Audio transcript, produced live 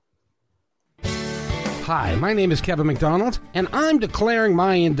Hi, my name is Kevin McDonald, and I'm declaring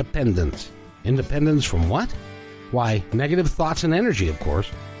my independence. Independence from what? Why, negative thoughts and energy, of course.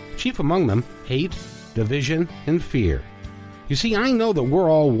 Chief among them, hate, division, and fear. You see, I know that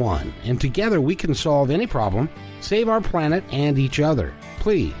we're all one, and together we can solve any problem, save our planet and each other.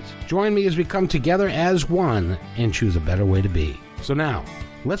 Please, join me as we come together as one and choose a better way to be. So now,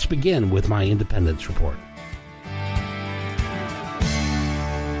 let's begin with my independence report.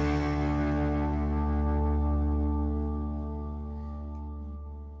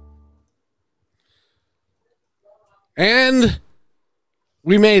 And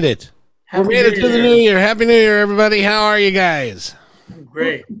we made it. We made it to the new year. Happy New Year, everybody. How are you guys?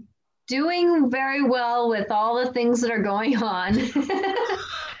 Great. Doing very well with all the things that are going on.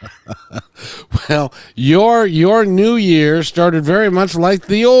 Well, your new year started very much like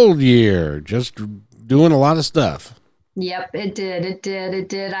the old year, just doing a lot of stuff. Yep, it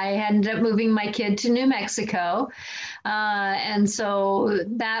did. I ended up moving my kid to New Mexico. And so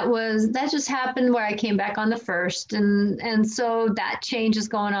that just happened where I came back on the 1st. And so that change is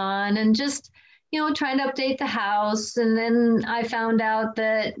going on and just, trying to update the house. And then I found out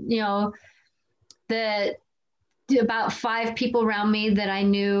that, that about 5 people around me that I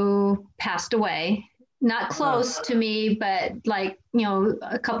knew passed away. Not close to me, but like,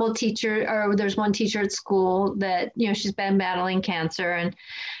 a couple of teachers, or there's one teacher at school that, she's been battling cancer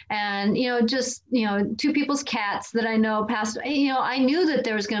and, just, 2 people's cats that I know passed, I knew that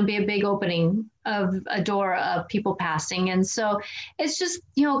there was going to be a big opening of a door of people passing. And so it's just,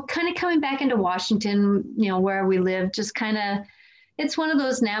 kind of coming back into Washington, where we live, just kind of, it's one of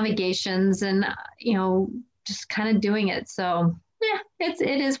those navigations and, just kind of doing it. So yeah,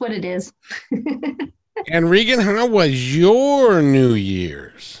 it is what it is. And Regan, how was your New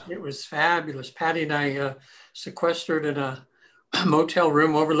Year's? It was fabulous. Patty and I sequestered in a motel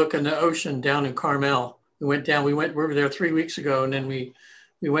room overlooking the ocean down in Carmel. We were there 3 weeks ago, and then we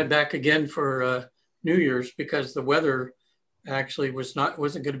went back again for New Year's because the weather actually wasn't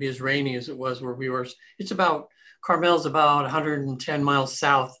going to be as rainy as it was where we were. Carmel's about 110 miles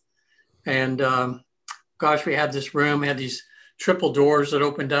south. And we had this room, had these triple doors that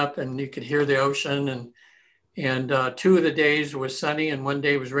opened up and you could hear the ocean, and 2 of the days was sunny and 1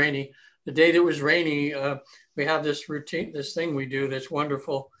 day was rainy. The day that was rainy, we have this thing we do that's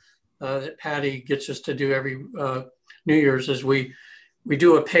wonderful that Patty gets us to do every New Year's, is we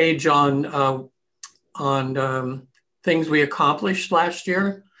do a page on things we accomplished last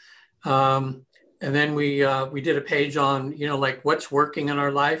year, and then we did a page on like what's working in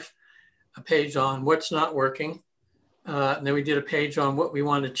our life, a page on what's not working. And then we did a page on what we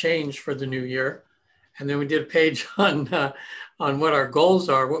want to change for the new year. And then we did a page on what our goals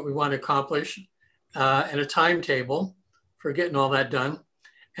are, what we want to accomplish, and a timetable for getting all that done.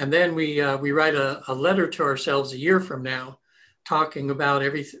 And then we write a letter to ourselves a year from now, talking about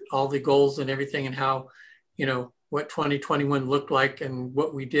all the goals and everything and how, what 2021 looked like and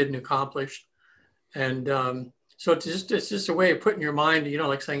what we did and accomplished. And so it's just a way of putting your mind,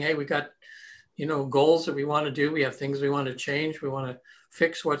 like saying, hey, we got goals that we want to do. We have things we want to change. We want to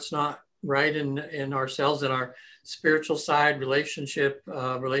fix what's not right in ourselves, in our spiritual side, relationship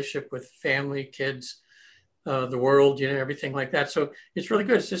with family, kids, the world, everything like that. So it's really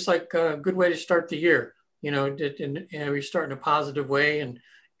good. It's just like a good way to start the year. We start in a positive way and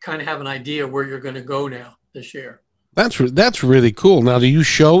kind of have an idea where you're going to go now this year. That's really cool. Now, do you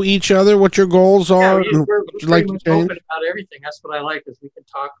show each other what your goals are? Yeah, we're pretty much open about everything. That's what I like, is we can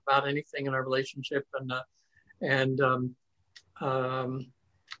talk about anything in our relationship, and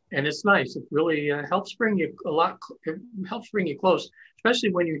it's nice. It really helps bring you it helps bring you close,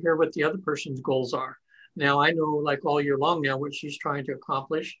 especially when you hear what the other person's goals are. Now, I know, like all year long now, what she's trying to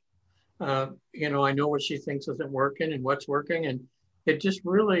accomplish. I know what she thinks isn't working and what's working, and it just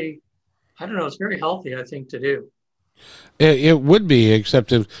really, I don't know, it's very healthy, I think, to do. It would be,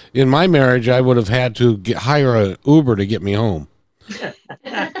 except if in my marriage, I would have had to hire an Uber to get me home.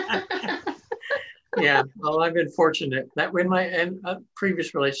 Yeah, well, I've been fortunate that in my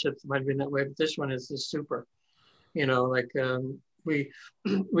previous relationships might have been that way, but this one is just super. We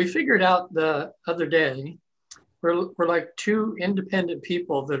figured out the other day, we're like 2 independent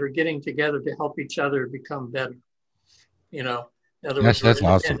people that are getting together to help each other become better. In other words, we're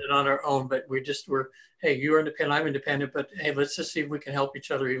independent on our own, but we're hey, you're independent, I'm independent, but hey, let's just see if we can help each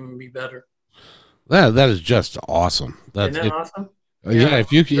other even be better. That is just awesome. Isn't that awesome? Yeah,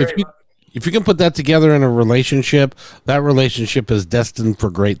 if you can put that together in a relationship, that relationship is destined for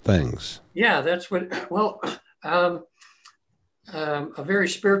great things. Yeah, that's what. Well, a very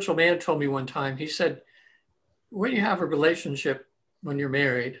spiritual man told me one time. He said, when you have a relationship, when you're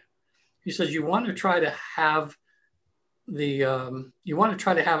married, he says, you want to try to have you want to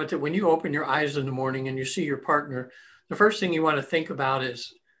try to have it that when you open your eyes in the morning and you see your partner, the first thing you want to think about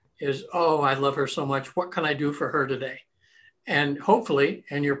is, oh, I love her so much. What can I do for her today? And hopefully,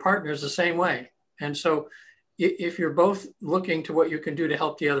 and your partner is the same way. And so if you're both looking to what you can do to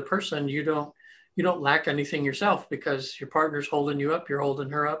help the other person, you don't lack anything yourself, because your partner's holding you up, you're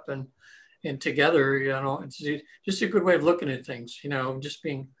holding her up, and together, it's just a good way of looking at things, just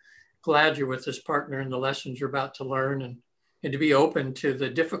being glad you're with this partner and the lessons you're about to learn, and to be open to the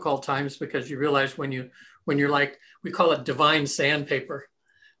difficult times, because you realize when you're like, we call it divine sandpaper,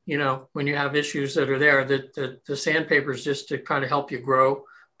 when you have issues that are there, that the sandpaper is just to kind of help you grow,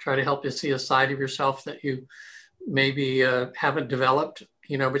 try to help you see a side of yourself that you maybe haven't developed,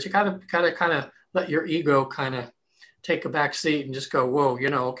 but you gotta kind of let your ego kind of take a back seat and just go, whoa,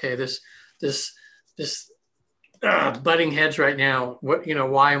 okay, this butting heads right now. What,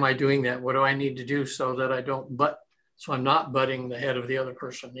 why am I doing that? What do I need to do so that so I'm not butting the head of the other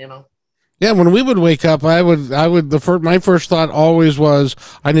person, Yeah, when we would wake up, my first thought always was,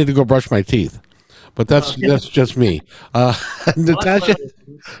 I need to go brush my teeth. But that's just me. Natasha,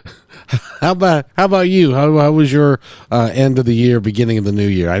 how about you? How was your end of the year, beginning of the new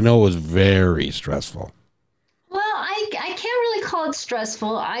year? I know it was very stressful. Well, I can't really call it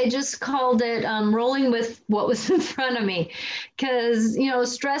stressful. I just called it rolling with what was in front of me, because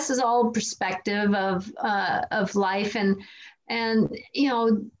stress is all perspective of life, and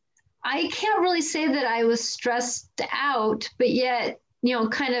I can't really say that I was stressed out, but yet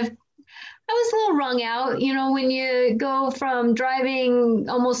kind of I was a little wrung out, when you go from driving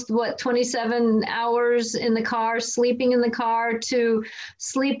almost 27 hours in the car, sleeping in the car, to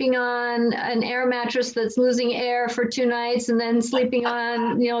sleeping on an air mattress that's losing air for 2 nights, and then sleeping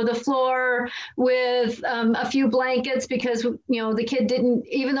on, the floor with a few blankets because, the kid didn't,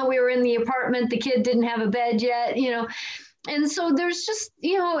 even though we were in the apartment, the kid didn't have a bed yet, And so there's just,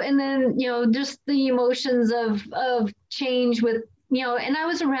 and then, just the emotions of change with, and I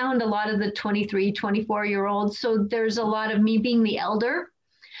was around a lot of the 23, 24-year-olds. So there's a lot of me being the elder,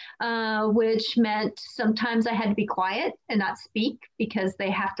 which meant sometimes I had to be quiet and not speak because they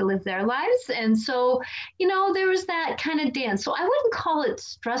have to live their lives. And so, there was that kind of dance. So I wouldn't call it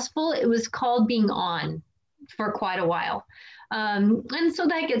stressful. It was called being on for quite a while. And so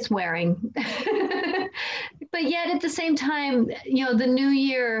that gets wearing. But yet at the same time, the new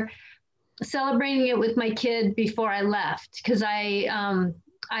year, celebrating it with my kid before I left, because I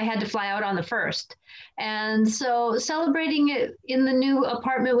had to fly out on the 1st. And so celebrating it in the new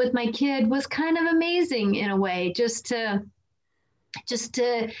apartment with my kid was kind of amazing in a way, just to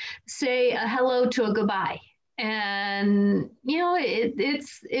say a hello to a goodbye. And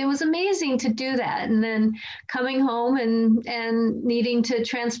it was amazing to do that, and then coming home and needing to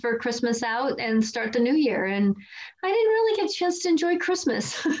transfer Christmas out and start the new year, and I didn't really get a chance to enjoy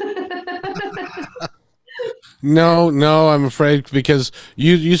Christmas. No, I'm afraid, because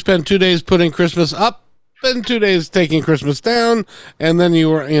you spent 2 days putting Christmas up, then 2 days taking Christmas down, and then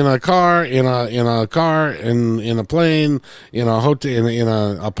you were in a car, in a plane, in a hotel, in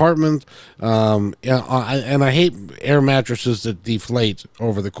an apartment. And I hate air mattresses that deflate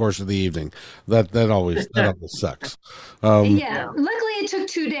over the course of the evening. That always sucks. Yeah, luckily it took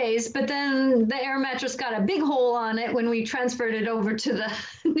 2 days, but then the air mattress got a big hole on it when we transferred it over to the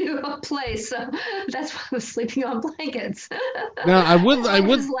new place. So that's why I was sleeping on blankets. Now I would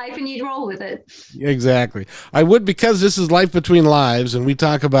It's life, and you roll with it. Exactly. I would, because this is Life Between Lives, and we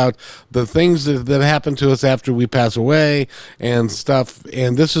talk about the things that happen to us after we pass away and stuff.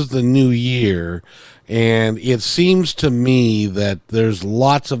 And this is the new year. And it seems to me that there's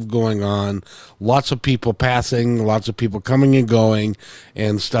lots of going on, lots of people passing, lots of people coming and going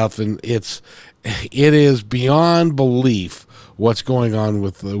and stuff. And it is beyond belief what's going on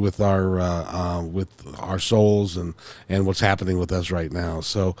with our souls and what's happening with us right now.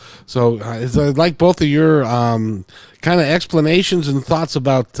 So I'd like both of your kind of explanations and thoughts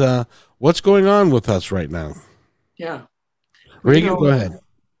about what's going on with us right now. Yeah. Regan, go ahead.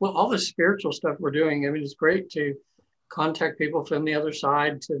 Well, all the spiritual stuff we're doing, I mean, it's great to contact people from the other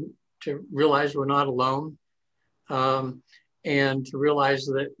side to realize we're not alone, and to realize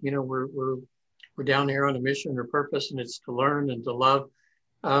that, we're down here on a mission or purpose, and it's to learn and to love.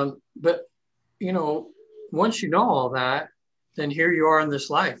 But, once you know all that, then here you are in this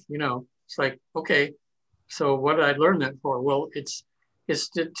life, it's like, okay, so what did I learn that for? Well, it's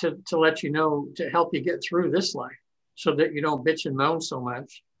to let you know, to help you get through this life so that you don't bitch and moan so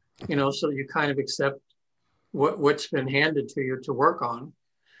much, so that you kind of accept what's been handed to you to work on,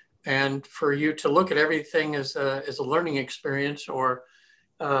 and for you to look at everything as a learning experience, or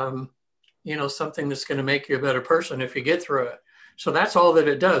something that's going to make you a better person if you get through it. So that's all that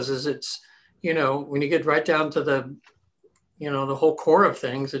it does. Is it's, when you get right down to the, the whole core of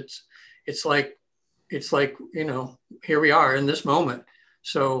things, it's like, here we are in this moment.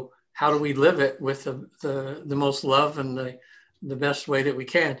 So how do we live it with the most love and the best way that we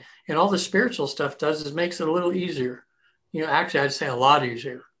can? And all the spiritual stuff does is makes it a little easier. Actually, I'd say a lot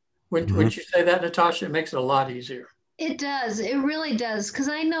easier. Wouldn't you say that, Natasha? It makes it a lot easier. It does. It really does. Because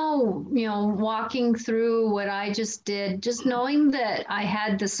I know, walking through what I just did, just knowing that I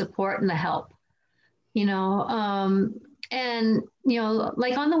had the support and the help, and,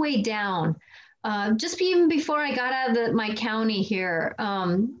 like on the way down, just even before I got out of my county here,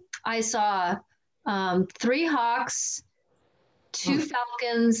 I saw 3 hawks, 2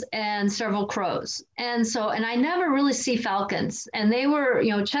 falcons, and several crows. And I never really see falcons, and they were,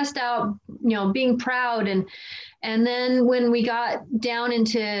 chest out, being proud. And then when we got down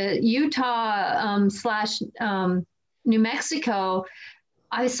into Utah / New Mexico,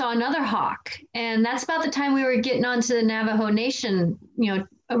 I saw another hawk. And that's about the time we were getting onto the Navajo Nation,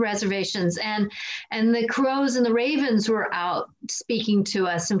 reservations, and the crows and the ravens were out speaking to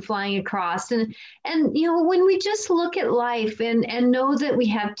us and flying across. And when we just look at life and know that we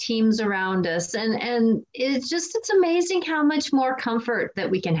have teams around us, and it's amazing how much more comfort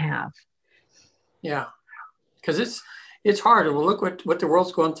that we can have. Yeah. Because it's hard. Well, look what the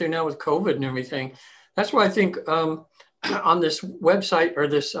world's going through now with COVID and everything. That's why I think on this website or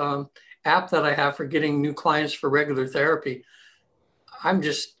this app that I have for getting new clients for regular therapy, I'm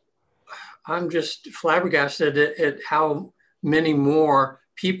just flabbergasted at how many more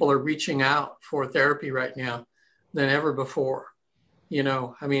people are reaching out for therapy right now than ever before.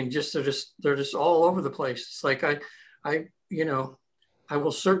 I mean, they're just all over the place. It's like I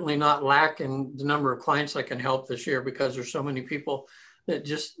will certainly not lack in the number of clients I can help this year, because there's so many people that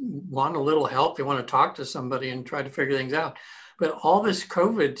just want a little help. They want to talk to somebody and try to figure things out. But all this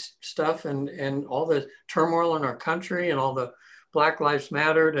COVID stuff and all the turmoil in our country and all the Black Lives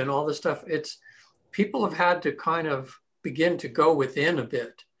Mattered and all this stuff, people have had to kind of begin to go within a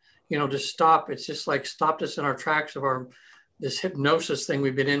bit, to stop. It's just like stopped us in our tracks of this hypnosis thing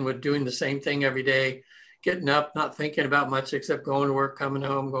we've been in with, doing the same thing every day, getting up, not thinking about much except going to work, coming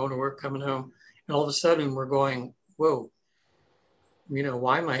home, going to work, coming home. And all of a sudden we're going, whoa,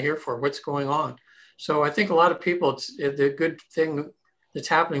 why am I here for? What's going on? So I think a lot of people, the good thing that's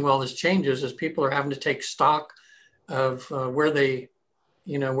happening while this changes is people are having to take stock of where they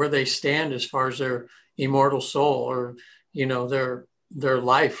stand as far as their immortal soul, or, their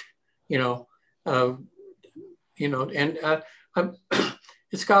life, and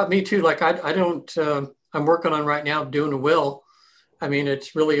it's got me too. Like I don't, I'm working on right now doing a will. I mean,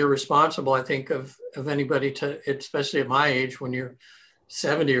 it's really irresponsible, I think, of anybody especially at my age, when you're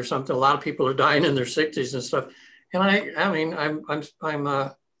 70 or something. A lot of people are dying in their 60s and stuff. And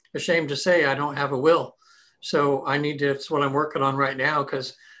I'm ashamed to say I don't have a will. So it's what I'm working on right now,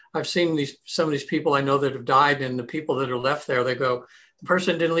 because I've seen some of these people I know that have died, and the people that are left there, they go, the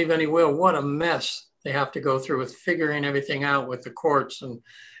person didn't leave any will. What a mess they have to go through with figuring everything out with the courts. And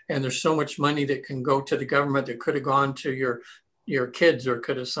there's so much money that can go to the government that could have gone to your kids, or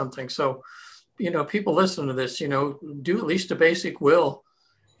could have something. So, people listen to this, do at least a basic will,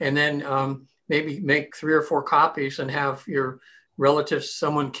 and then maybe make 3 or 4 copies and have your relatives,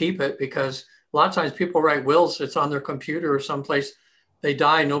 someone keep it, because a lot of times people write wills, it's on their computer or someplace, they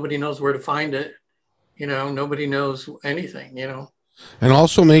die, nobody knows where to find it, nobody knows anything, And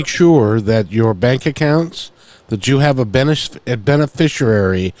also make sure that your bank accounts, that you have a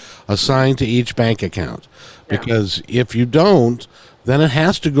beneficiary assigned to each bank account. Because if you don't, then it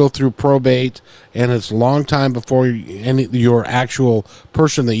has to go through probate, and it's a long time before your actual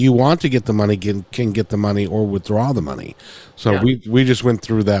person that you want to get the money can get the money or withdraw the money. So we just went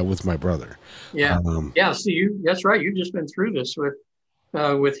through that with my brother. Yeah. So that's right. You've just been through this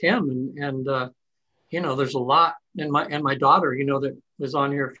with him, and there's a lot. And my daughter, that was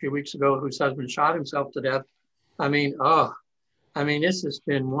on here a few weeks ago, whose husband shot himself to death. I mean, this has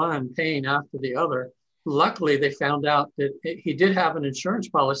been one pain after the other. Luckily, they found out that he did have an insurance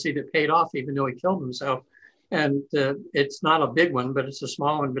policy that paid off, even though he killed himself. And it's not a big one, but it's a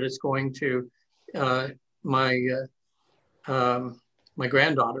small one. But it's going to my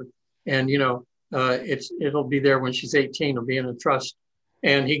granddaughter, and it'll be there when she's 18. It'll be in a trust,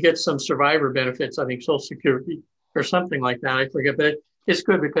 and he gets some survivor benefits, I think Social Security or something like that. I forget, but it's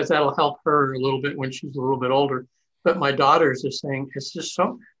good because that'll help her a little bit when she's a little bit older. But my daughter's just saying, it's just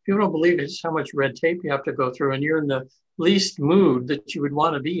so, people don't believe it's how much red tape you have to go through, and you're in the least mood that you would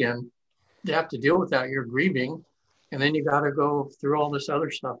want to be in. You have to deal with that. You're grieving, and then you got to go through all this other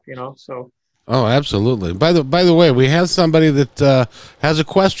stuff, so. Oh, absolutely. By the way, we have somebody that has a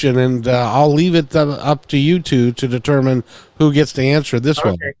question, and I'll leave it up to you two to determine who gets to answer this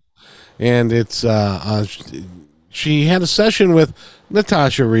one. And it's she had a session with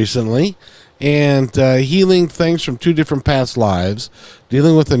Natasha recently, and healing things from 2 different past lives,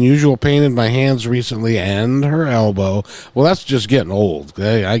 dealing with unusual pain in my hands recently and her elbow. Well, that's just getting old.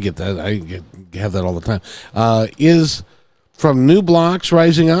 Okay? I get that. Have that all the time. Is from new blocks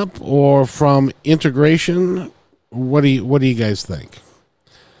rising up or from integration? What do you guys think?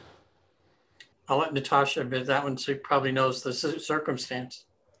 I'll let Natasha bid that one. She probably knows the circumstance.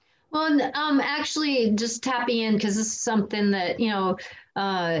 Well, actually, just tapping in, because this is something that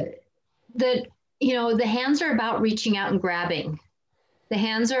the hands are about reaching out and grabbing. The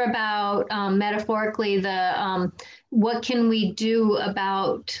hands are about metaphorically what can we do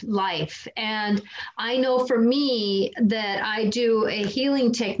about life? And I know for me that I do a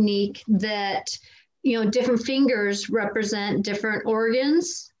healing technique that, different fingers represent different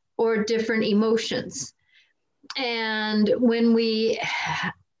organs or different emotions. And when we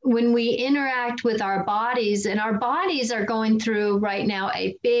interact with our bodies, and our bodies are going through right now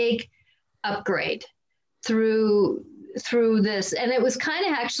a big upgrade through this. And it was kind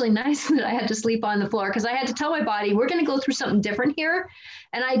of actually nice that I had to sleep on the floor, because I had to tell my body, we're going to go through something different here.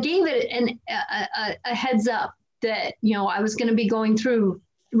 And I gave it a heads up that, I was going to be going through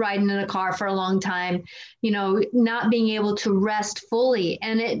riding in a car for a long time, not being able to rest fully.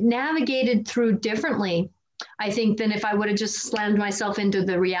 And it navigated through differently, I think, than if I would have just slammed myself into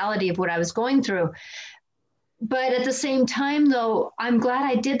the reality of what I was going through. But at the same time, though, I'm glad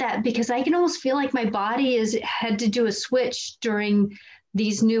I did that, because I can almost feel like my body had to do a switch during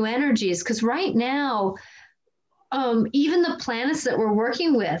these new energies. Because right now, even the planets that we're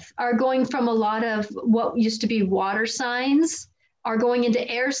working with are going from a lot of what used to be water signs are going into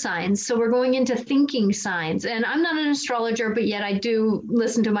air signs. So we're going into thinking signs. And I'm not an astrologer, but yet I do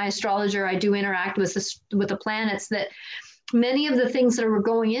listen to my astrologer. I do interact with the planets. That many of the things that we're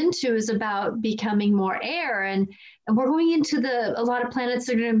going into is about becoming more air. And we're going into a lot of planets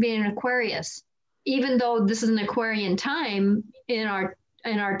that are going to be in Aquarius, even though this is an Aquarian time in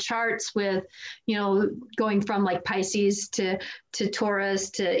our charts, with, going from like Pisces to Taurus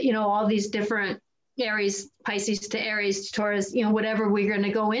to, all these different Aries, Pisces to Aries to Taurus, whatever we're going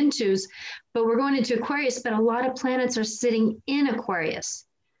to go into. But we're going into Aquarius, but a lot of planets are sitting in Aquarius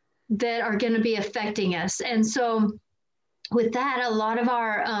that are going to be affecting us. And so with that, a lot of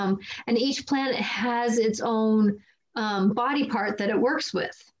our, and each planet has its own body part that it works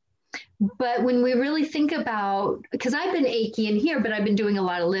with. But when we really think about, because I've been achy in here, but I've been doing a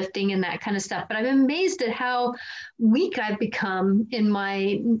lot of lifting and that kind of stuff, but I'm amazed at how weak I've become in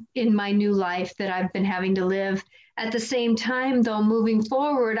my new life that I've been having to live. At the same time, though, moving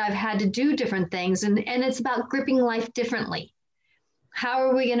forward, I've had to do different things, and it's about gripping life differently. How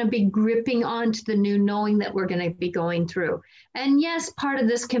are we going to be gripping onto the new, knowing that we're going to be going through? And yes, part of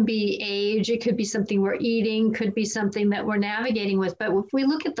this can be age. It could be something we're eating, could be something that we're navigating with. But if we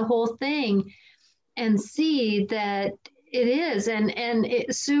look at the whole thing and see that it is,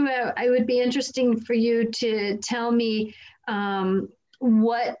 Sue, I would be interesting for you to tell me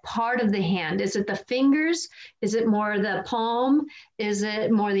what part of the hand. Is it the fingers? Is it more the palm? Is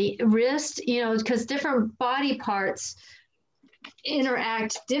it more the wrist? Because different body parts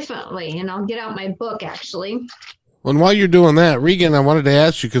interact differently. And I'll get out my book, actually. Well, and while you're doing that, Regan, I wanted to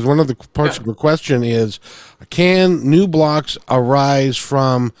ask you, because one of the parts of the question is, can new blocks arise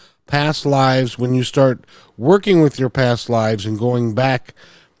from past lives when you start working with your past lives and going back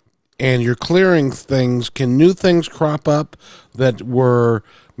and you're clearing things? Can new things crop up that were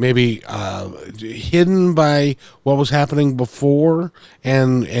maybe hidden by what was happening before,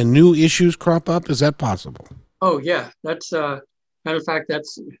 and new issues crop up? Is that possible? Oh, yeah. That's matter of fact,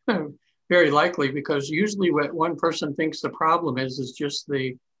 that's very likely, because usually what one person thinks the problem is just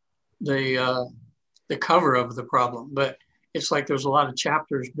the cover of the problem. But it's like there's a lot of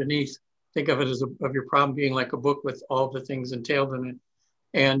chapters beneath. Think of it as of your problem being like a book with all the things entailed in it.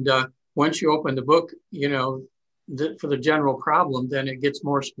 And once you open the book, for the general problem, then it gets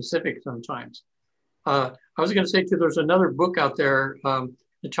more specific sometimes. I was going to say too, there's another book out there.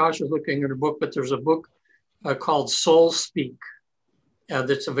 Natasha's looking at her book, but there's a book called Soul Speak.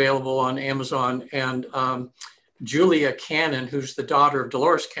 That's available on Amazon. And Julia Cannon, who's the daughter of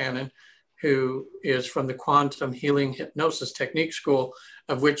Dolores Cannon, who is from the Quantum Healing Hypnosis Technique School,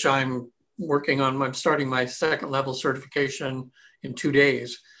 of which I'm starting my 2nd level certification in 2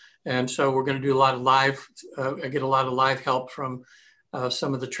 days. And so we're going to do a lot of live, I get a lot of live help from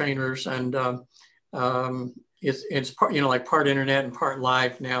some of the trainers. And it's part, like part internet and part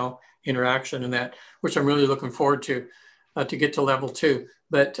live now interaction and that, which I'm really looking forward to get to level 2.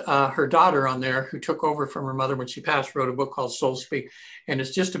 But her daughter on there, who took over from her mother when she passed, wrote a book called Soul Speak. And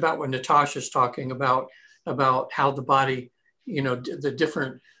it's just about what Natasha's talking about how the body, the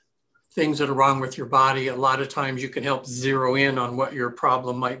different things that are wrong with your body. A lot of times you can help zero in on what your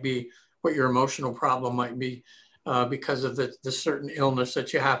problem might be, what your emotional problem might be, because of the certain illness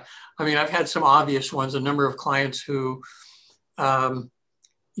that you have. I mean, I've had some obvious ones, a number of clients who, when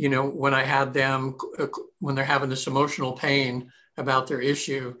I had them, when they're having this emotional pain about their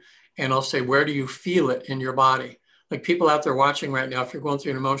issue, and I'll say, where do you feel it in your body? Like people out there watching right now, if you're going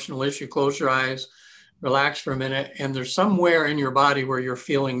through an emotional issue, close your eyes, relax for a minute, and there's somewhere in your body where you're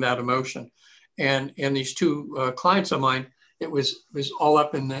feeling that emotion. And these 2 clients of mine, it was all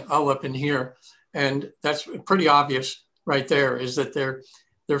up in here, and that's pretty obvious right there. Is that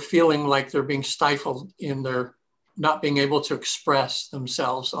they're feeling like they're being stifled in their not being able to express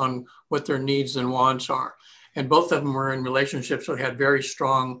themselves on what their needs and wants are. And both of them were in relationships that had very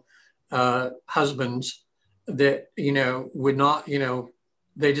strong husbands that, would not,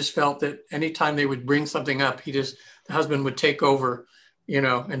 they just felt that anytime they would bring something up, the husband would take over,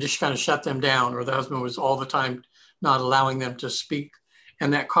 and just kind of shut them down, or the husband was all the time not allowing them to speak.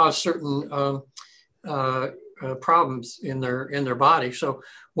 And that caused certain problems in their body. So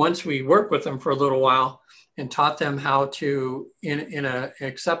once we worked with them for a little while and taught them how to, in an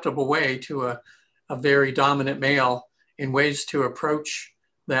acceptable way, to a very dominant male, in ways to approach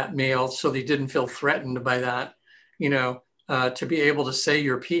that male so they didn't feel threatened by that, to be able to say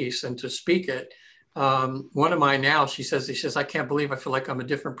your piece and to speak it. One of mine now, she says, I can't believe I feel like I'm a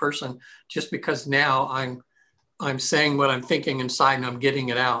different person just because now I'm saying what I'm thinking inside and I'm getting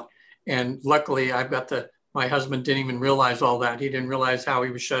it out. And luckily I've got my husband didn't even realize all that. He didn't realize how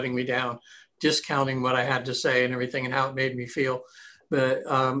he was shutting me down, discounting what I had to say and everything and how it made me feel. But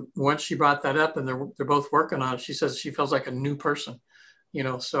once she brought that up and they're both working on it, she says she feels like a new person,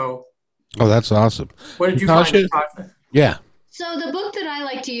 so. Oh, that's awesome. What did you find? Yeah. So the book that I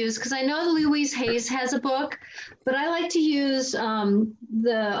like to use, because I know Louise Hayes has a book, but I like to use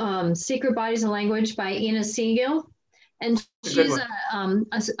the Secret Bodies and Language by Ina Siegel. And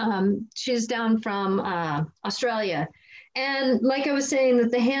she's down from Australia. And like I was saying,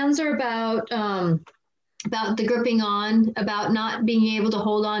 that the hands are about the gripping on, about not being able to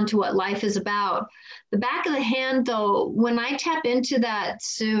hold on to what life is about. The back of the hand, though, when I tap into that,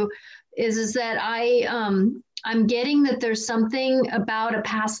 Sue, is that I'm getting that there's something about a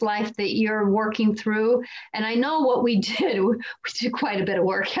past life that you're working through. And I know what we did. We did quite a bit of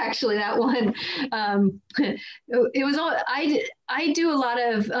work, actually, that one. It was all, I do a lot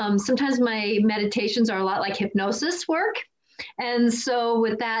of, sometimes my meditations are a lot like hypnosis work. And so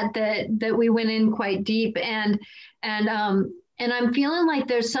with that we went in quite deep, and I'm feeling like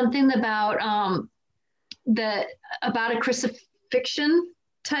there's something about a crucifixion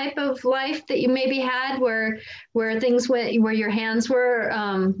type of life that you maybe had where things went, where your hands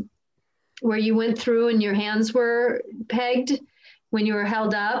were, where you went through and your hands were pegged when you were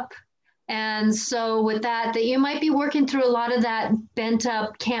held up. And so with that you might be working through a lot of that bent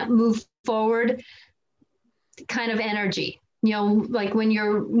up, can't move forward kind of energy. Like when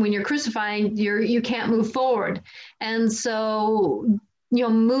you're crucifying, you can't move forward. And so,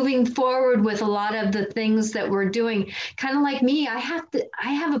 moving forward with a lot of the things that we're doing, kind of like me, I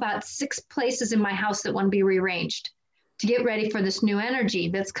have about 6 places in my house that want to be rearranged to get ready for this new energy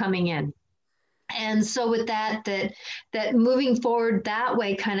that's coming in. And so with that moving forward that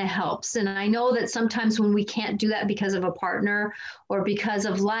way kind of helps. And I know that sometimes when we can't do that because of a partner or because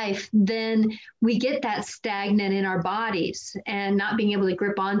of life, then we get that stagnant in our bodies and not being able to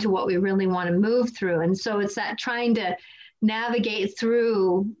grip onto what we really want to move through. And so it's that trying to navigate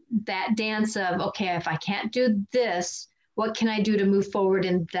through that dance of, okay, if I can't do this, what can I do to move forward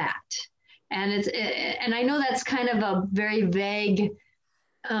in that? And I know that's kind of a very vague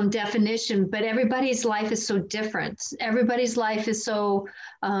definition, but everybody's life is so different. Everybody's life is so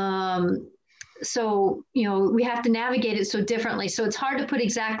we have to navigate it so differently. So it's hard to put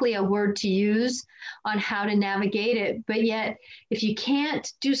exactly a word to use on how to navigate it. But yet, if you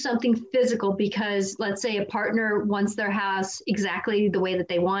can't do something physical because, let's say, a partner wants their house exactly the way that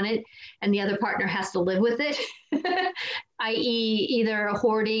they want it, and the other partner has to live with it, i.e., either a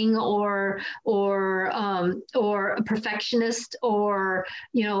hoarding or a perfectionist or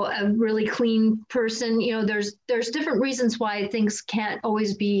a really clean person. There's different reasons why things can't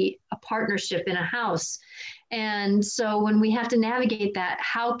always be a partnership in a house. And so when we have to navigate that,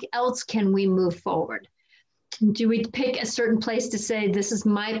 how else can we move forward? Do we pick a certain place to say, this is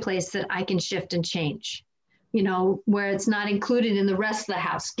my place that I can shift and change? where it's not included in the rest of the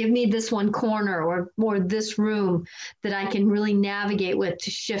house. Give me this one corner or this room that I can really navigate with to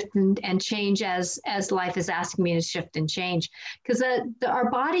shift and change as life is asking me to shift and change. Because our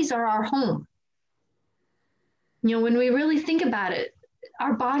bodies are our home. When we really think about it,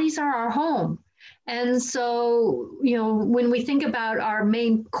 our bodies are our home. And so, when we think about our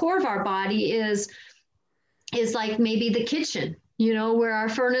main core of our body is like maybe the kitchen, where our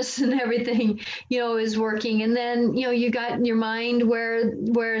furnace and everything, is working. And then, you got your mind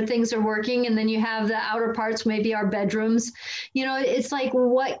where things are working. And then you have the outer parts, maybe our bedrooms. It's like,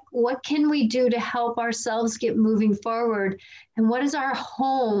 what can we do to help ourselves get moving forward? And what is our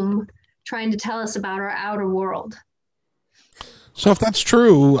home trying to tell us about our outer world? So if that's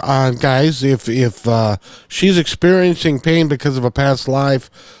true, guys, if she's experiencing pain because of a past life,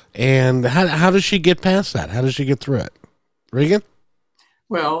 and how does she get past that? How does she get through it? Regan?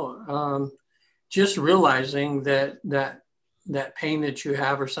 Well, just realizing that pain that you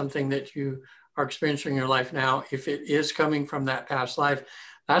have or something that you are experiencing in your life now, if it is coming from that past life,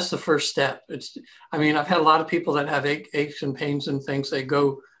 that's the first step. I've had a lot of people that have aches and pains and things. They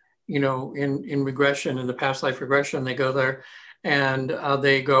go, in regression, in the past life regression, they go there and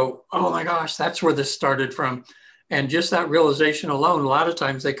they go, oh my gosh, that's where this started from. And just that realization alone, a lot of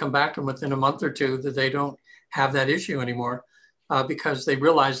times they come back and within a month or two that they don't have that issue anymore. Because they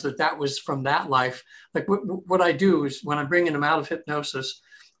realize that was from that life. Like what I do is when I'm bringing them out of hypnosis,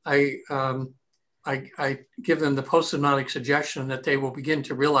 I give them the post-hypnotic suggestion that they will begin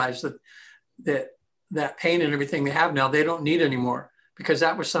to realize that pain and everything they have now, they don't need anymore, because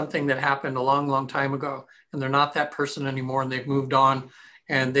that was something that happened a long, long time ago, and they're not that person anymore, and they've moved on,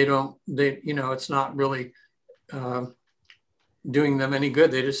 and it's not really doing them any good.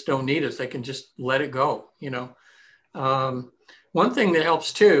 They just don't need it. They can just let it go, One thing that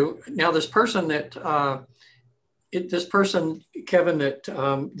helps too. Now, this person, Kevin,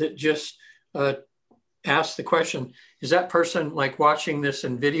 that just asked the question, is that person like watching this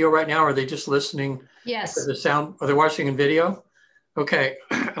in video right now? Or are they just listening? Yes. To the sound? Are they watching in video? Okay.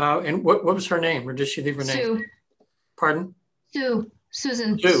 And what was her name, or did she leave her name? Sue. Pardon?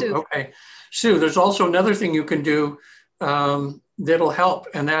 Susan. Sue. Okay. Sue, there's also another thing you can do that'll help,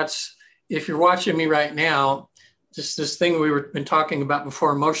 and that's if you're watching me right now. This thing been talking about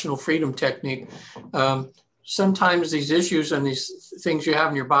before, emotional freedom technique. Sometimes these issues and these things you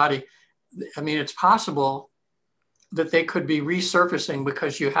have in your body, it's possible that they could be resurfacing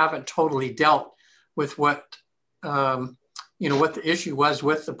because you haven't totally dealt with what the issue was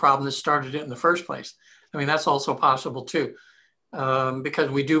with the problem that started it in the first place. That's also possible too, because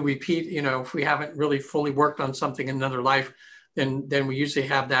we do repeat, if we haven't really fully worked on something in another life, then we usually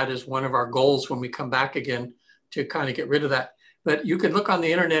have that as one of our goals when we come back again, to kind of get rid of that. But you can look on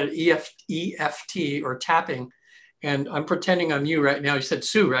the internet at EFT or tapping, and I'm pretending I'm you right now. You said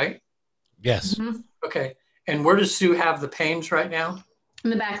Sue, right? Yes. Mm-hmm. Okay. And where does Sue have the pains right now? In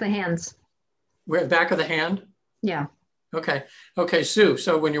the back of the hands. Where, back of the hand? Yeah. Okay, Sue.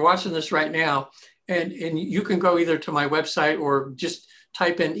 So when you're watching this right now, and you can go either to my website or just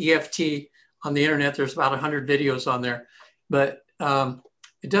type in EFT on the internet. There's about 100 videos on there. But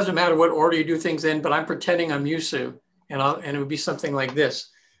it doesn't matter what order you do things in, but I'm pretending I'm you, Sue. And it would be something like this.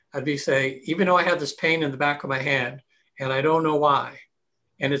 I'd be saying, even though I have this pain in the back of my hand, and I don't know why,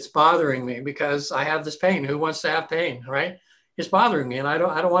 and it's bothering me because I have this pain. Who wants to have pain, right? It's bothering me, and I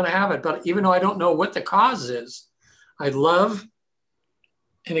don't want to have it. But even though I don't know what the cause is, I love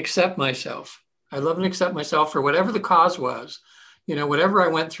and accept myself. I love and accept myself for whatever the cause was. Whatever I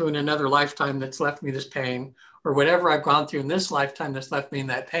went through in another lifetime that's left me this pain, or whatever I've gone through in this lifetime that's left me in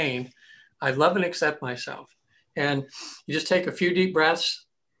that pain, I love and accept myself. And you just take a few deep breaths.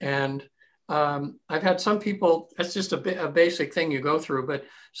 And I've had some people, that's just a basic thing you go through, but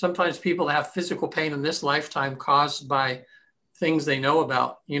sometimes people have physical pain in this lifetime caused by things they know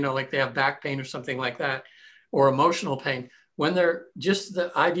about, like they have back pain or something like that, or emotional pain. When they're just,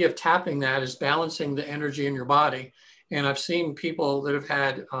 the idea of tapping that is balancing the energy in your body. And I've seen people that have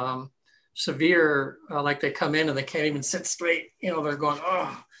had severe, like they come in and they can't even sit straight. They're going,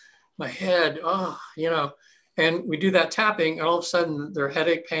 oh, my head, and we do that tapping, and all of a sudden their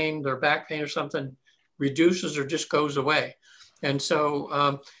headache pain, their back pain or something reduces or just goes away. And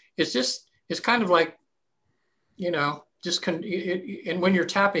so it's kind of like, and when you're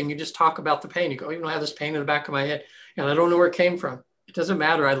tapping, you just talk about the pain. You go, I have this pain in the back of my head and I don't know where it came from. It doesn't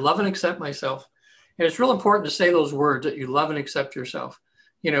matter. I love and accept myself. And it's real important to say those words, that you love and accept yourself,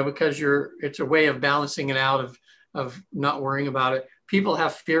 because it's a way of balancing it out, of not worrying about it. People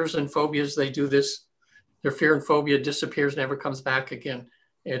have fears and phobias. They do this. Their fear and phobia disappears, never comes back again.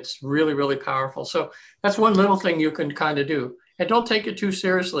 It's really, really powerful. So that's one little thing you can kind of do. And don't take it too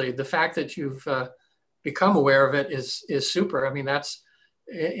seriously. The fact that you've become aware of it is super. I mean, that's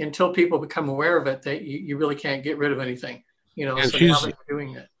until people become aware of it, you really can't get rid of anything. And so now that you're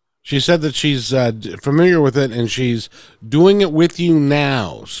doing it. she said that she's familiar with it and she's doing it with you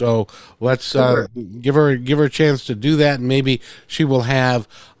now. So let's give her a chance to do that, and maybe she will have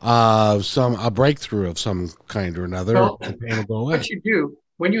a breakthrough of some kind or another. Well, and pain will go away. what you do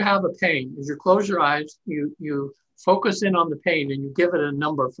when you have a pain is you close your eyes, you focus in on the pain, and you give it a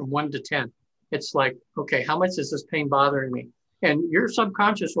number from 1 to 10. It's like, okay, how much is this pain bothering me? And your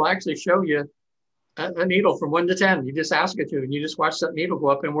subconscious will actually show you a needle from 1 to 10. You just ask it to, and you just watch that needle go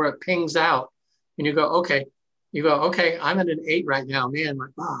up, and where it pings out, and you go, okay, I'm at an 8 right now, man. Like,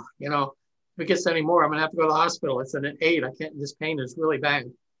 if it gets any more, I'm gonna have to go to the hospital. It's at an 8. I can't. This pain is really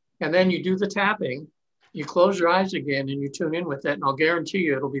bad. And then you do the tapping. You close your eyes again, and you tune in with it, and I'll guarantee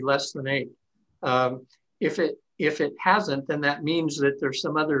you it'll be less than 8. If it hasn't, then that means that there's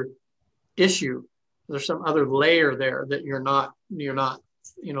some other issue. There's some other layer there that you're not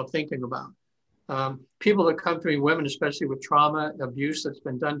thinking about. People that come to me, women, especially with trauma, abuse that's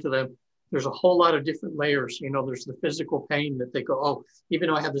been done to them, there's a whole lot of different layers. There's the physical pain that they go, oh, even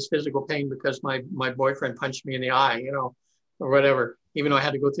though I have this physical pain because my boyfriend punched me in the eye, or whatever, even though I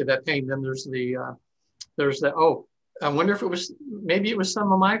had to go through that pain, then there's oh, I wonder if maybe it was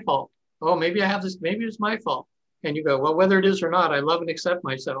some of my fault. Oh, maybe I have this, maybe it's my fault. And you go, well, whether it is or not, I love and accept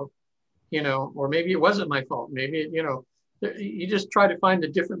myself, or maybe it wasn't my fault. Maybe, you just try to find the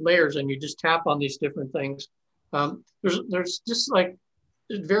different layers, and you just tap on these different things. There's just like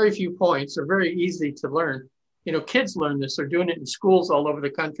very few points. They're very easy to learn. Kids learn this. They're doing it in schools all over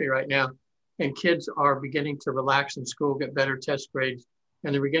the country right now. And kids are beginning to relax in school, get better test grades,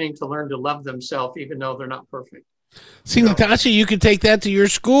 and they're beginning to learn to love themselves, even though they're not perfect. See, Natasha, you could take that to your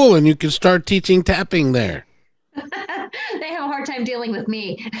school and you could start teaching tapping there. They have a hard time dealing with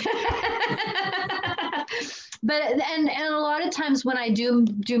me. But and a lot of times when I do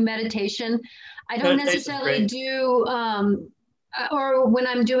meditation, I don't necessarily do or when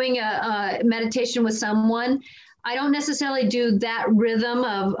I'm doing a meditation with someone, I don't necessarily do that rhythm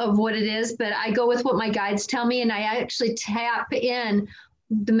of what it is, but I go with what my guides tell me, and I actually tap in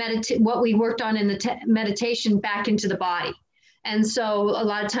what we worked on in the meditation back into the body. And so a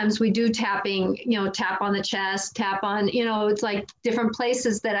lot of times we do tapping, tap on the chest, tap on, it's like different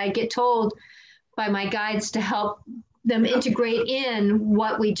places that I get told by my guides to help them integrate in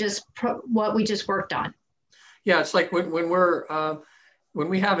what we just worked on. Yeah, it's like when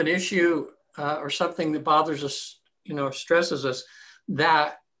we have an issue or something that bothers us, stresses us,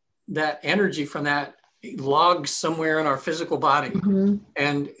 that energy from that logs somewhere in our physical body, mm-hmm.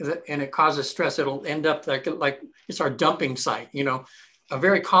 and it causes stress. It'll end up like it's our dumping site. A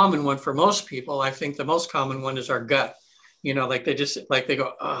very common one for most people. I think the most common one is our gut. They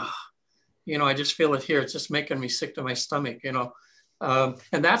go, I just feel it here. It's just making me sick to my stomach. And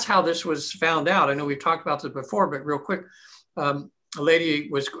that's how this was found out. I know we've talked about this before, but real quick, a lady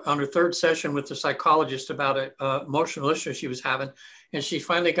was on her 3rd session with the psychologist about an emotional issue she was having, and she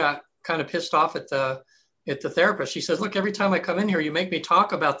finally got kind of pissed off at the therapist. She says, look, every time I come in here, you make me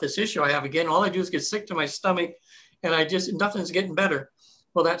talk about this issue I have again. All I do is get sick to my stomach, and nothing's getting better.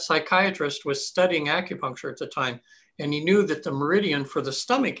 Well, that psychiatrist was studying acupuncture at the time, and he knew that the meridian for the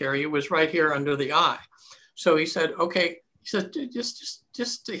stomach area was right here under the eye. So he said, okay, he said, just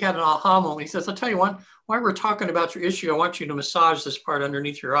he had an aha moment. He says, I'll tell you what, while we're talking about your issue, I want you to massage this part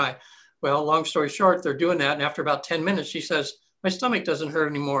underneath your eye. Well, long story short, they're doing that. And after about 10 minutes, she says, my stomach doesn't hurt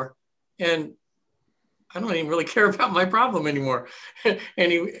anymore. And I don't even really care about my problem anymore.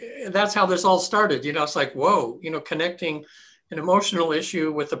 And that's how this all started. It's like, whoa, connecting an emotional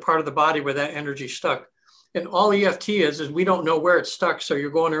issue with the part of the body where that energy stuck. And all EFT is we don't know where it's stuck. So you're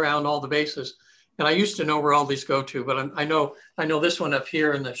going around all the bases. And I used to know where all these go to, but I know this one up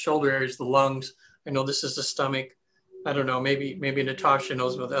here in the shoulder area is the lungs. I know this is the stomach. I don't know, maybe Natasha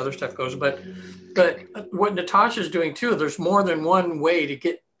knows where the other stuff goes, but what Natasha's doing too, there's more than one way to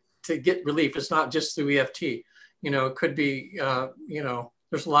get relief. It's not just through EFT. It could be,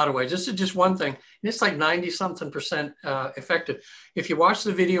 there's a lot of ways. This is just one thing. And it's like 90-something% effective. If you watch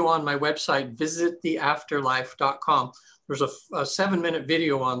the video on my website, visittheafterlife.com, there's a 7-minute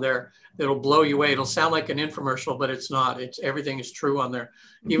video on there that'll blow you away. It'll sound like an infomercial, but it's not. Everything is true on there.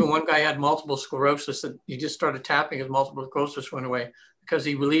 Even one guy had multiple sclerosis that he just started tapping, his multiple sclerosis went away because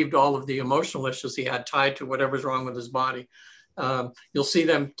he relieved all of the emotional issues he had tied to whatever's wrong with his body. You'll see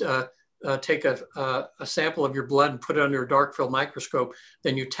them take a sample of your blood and put it under a dark field microscope.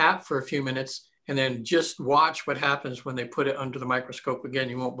 Then you tap for a few minutes and then just watch what happens when they put it under the microscope again.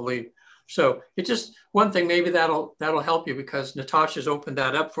 You won't believe. So it's just one thing, maybe that'll help you, because Natasha's opened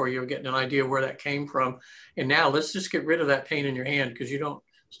that up for you, getting an idea where that came from. And now let's just get rid of that pain in your hand, because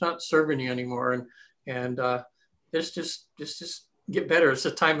it's not serving you anymore. And let's just get better. It's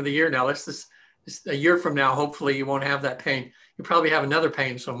the time of the year now. A year from now, hopefully you won't have that pain. You probably have another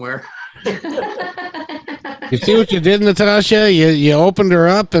pain somewhere. You see what you did, Natasha? You opened her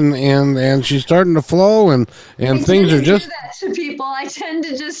up, and she's starting to flow, and things are just. Do that to people. I tend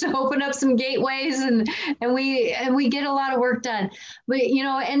to just open up some gateways, and we get a lot of work done. But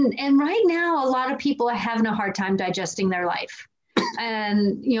and right now, a lot of people are having a hard time digesting their life,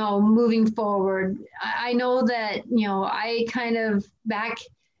 and moving forward. I know that I kind of back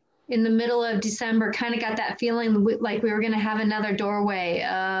in the middle of December kind of got that feeling like we were going to have another doorway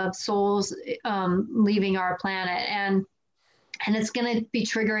of souls leaving our planet, and it's going to be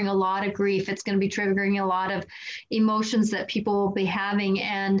triggering a lot of grief. It's going to be triggering a lot of emotions that people will be having.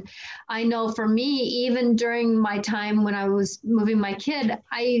 And I know for me, even during my time when I was moving my kid,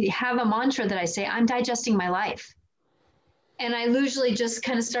 I have a mantra that I say, I'm digesting my life. And I usually just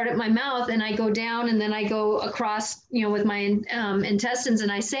kind of start at my mouth, and I go down, and then I go across, with my intestines,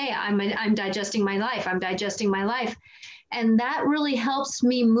 and I say, I'm digesting my life. I'm digesting my life. And that really helps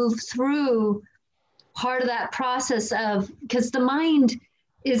me move through part of that process because the mind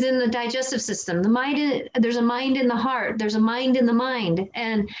is in the digestive system. There's a mind in the heart. There's a mind in the mind.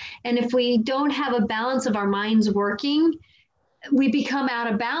 And if we don't have a balance of our minds working, we become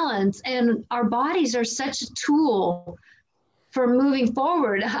out of balance. And our bodies are such a tool for moving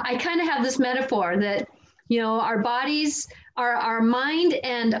forward. I kind of have this metaphor that, our bodies, our mind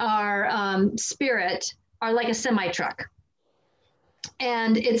and our spirit are like a semi-truck.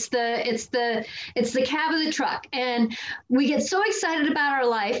 And it's the cab of the truck. And we get so excited about our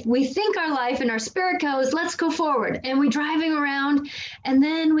life. We think our life, and our spirit goes, let's go forward. And we're driving around, and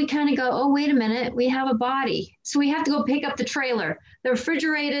then we kind of go, oh, wait a minute, we have a body. So we have to go pick up the trailer, the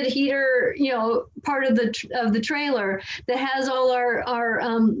refrigerated heater, part of the trailer that has all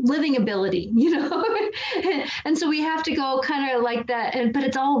our living ability, and so we have to go kind of like that. But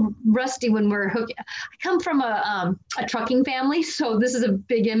it's all rusty when we're hooking. I come from a trucking family, so this is a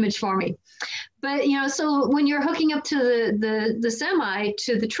big image for me. But so when you're hooking up to the semi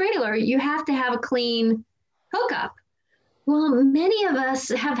to the trailer, you have to have a clean hookup. Well, many of us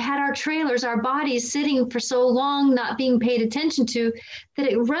have had our trailers, our bodies sitting for so long, not being paid attention to, that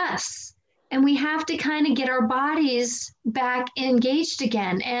it rusts. And we have to kind of get our bodies back engaged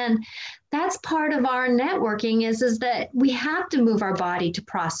again. And that's part of our networking is that we have to move our body to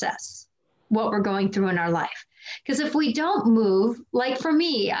process what we're going through in our life. Because if we don't move, like for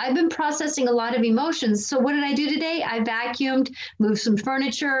me, I've been processing a lot of emotions. So what did I do today? I vacuumed, moved some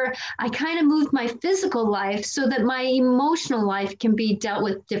furniture. I kind of moved my physical life so that my emotional life can be dealt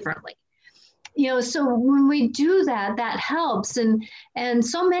with differently. So when we do that, that helps. And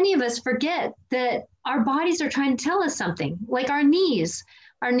so many of us forget that our bodies are trying to tell us something, like our knees.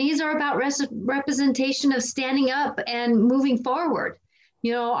 Our knees are about representation of standing up and moving forward.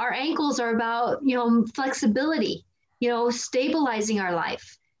 Our ankles are about, flexibility, stabilizing our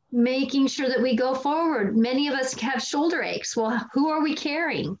life, making sure that we go forward. Many of us have shoulder aches. Well, who are we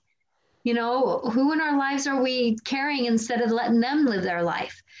carrying? Who in our lives are we carrying instead of letting them live their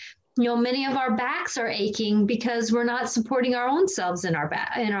life? Many of our backs are aching because we're not supporting our own selves in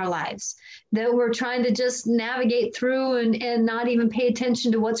our lives, that we're trying to just navigate through and not even pay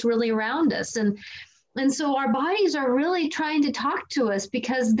attention to what's really around us. And so our bodies are really trying to talk to us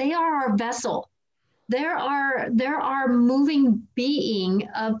because they are our vessel. They're our moving being,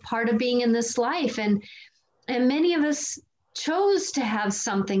 a part of being in this life. And many of us chose to have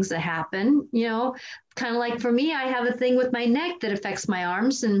some things that happen, kind of like for me, I have a thing with my neck that affects my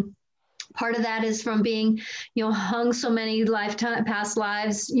arms. And part of that is from being, hung so many past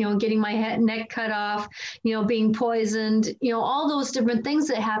lives, getting my neck cut off, being poisoned, all those different things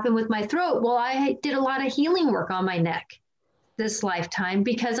that happen with my throat. Well, I did a lot of healing work on my neck this lifetime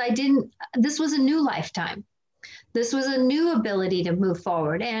because this was a new lifetime. This was a new ability to move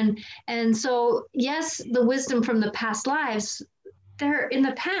forward. And so, yes, the wisdom from the past lives, they're in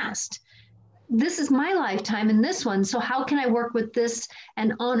the past. This is my lifetime in this one. So how can I work with this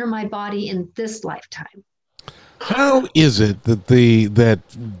and honor my body in this lifetime? How is it that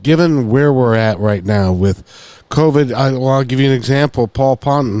given where we're at right now with COVID, I'll give you an example. Paul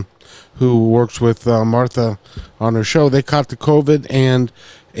Ponton, who works with Martha on her show, they caught the COVID and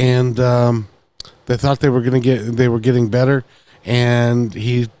they thought they were getting better, and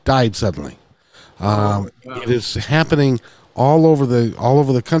he died suddenly. It is happening all over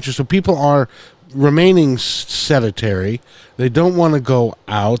the country. So people are remaining sedentary. They don't want to go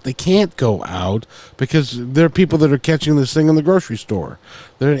out. They can't go out because there are people that are catching this thing in the grocery store.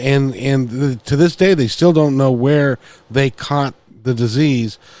 To this day, they still don't know where they caught the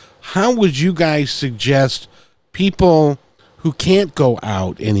disease. How would you guys suggest people who can't go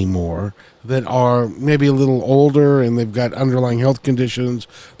out anymore, that are maybe a little older and they've got underlying health conditions,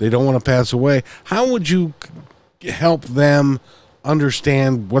 they don't want to pass away, how would you help them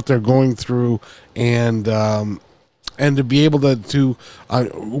understand what they're going through and to be able to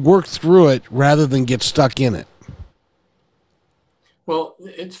work through it rather than get stuck in it? Well,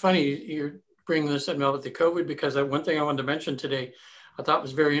 it's funny you're bringing this up now with the COVID, because one thing I wanted to mention today, I thought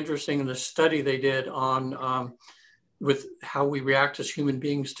was very interesting in the study they did on with how we react as human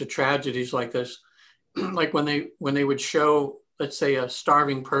beings to tragedies like this. Like when they would show, let's say, a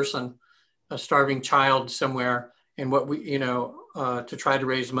starving person, a starving child somewhere, and what we, to try to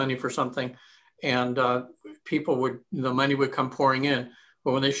raise money for something, and the money would come pouring in.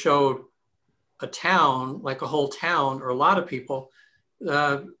 But when they showed a town, like a whole town or a lot of people,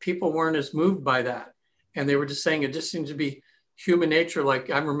 people weren't as moved by that. And they were just saying it just seems to be human nature.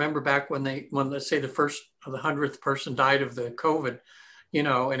 Like I remember back when let's say the first of the 100th person died of the COVID,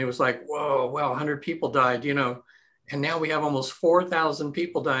 and it was like, whoa, well, 100 people died, and now we have almost 4,000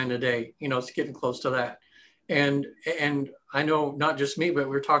 people dying a day. It's getting close to that. And I know not just me, but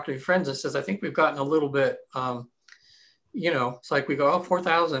we were talking to friends that says, I think we've gotten a little bit, it's like we go, oh,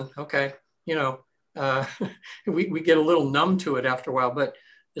 4,000. Okay. We get a little numb to it after a while, but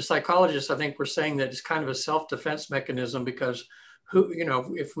the psychologists, I think, were saying that it's kind of a self-defense mechanism, because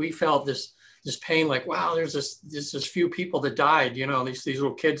if we felt this pain, like, wow, there's this few people that died, these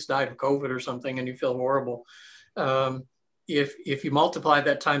little kids died of COVID or something, and you feel horrible. If you multiply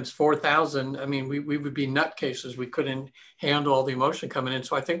that times 4,000, I mean, we would be nutcases. We couldn't handle all the emotion coming in.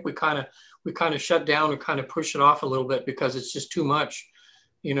 So I think we kind of shut down and kind of push it off a little bit, because it's just too much.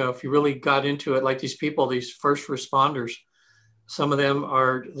 If you really got into it, like these people, these first responders, some of them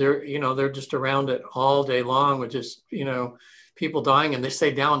they're just around it all day long with just, people dying. And they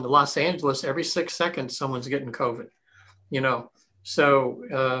say down in Los Angeles, every 6 seconds, someone's getting COVID,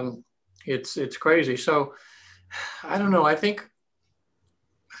 so it's crazy. So I don't know. I think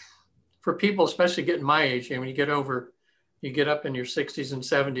for people, especially getting my age, when you get up in your 60s and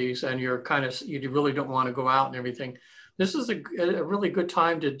 70s and you really don't want to go out and everything, this is a really good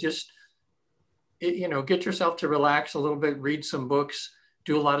time to just, get yourself to relax a little bit, read some books,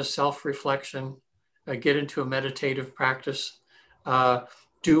 do a lot of self-reflection, get into a meditative practice,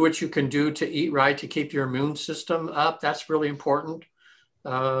 do what you can do to eat right, to keep your immune system up. That's really important.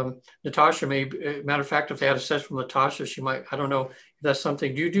 Natasha, matter of fact, if they had a session with Natasha, she might, I don't know if that's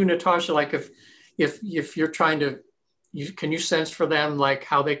something. Do you do, Natasha, like if you're trying to, can you sense for them, like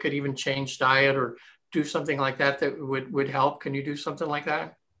how they could even change diet or do something like that would help? Can you do something like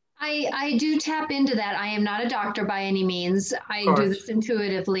that? I do tap into that. I am not a doctor by any means. I do this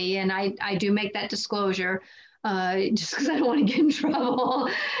intuitively, and I do make that disclosure just because I don't want to get in trouble.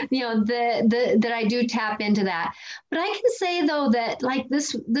 That I do tap into that. But I can say though that like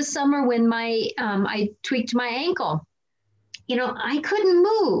this summer when I tweaked my ankle, I couldn't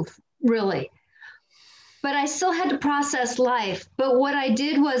move really, but I still had to process life. But what I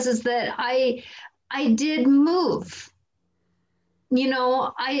did is that I did move.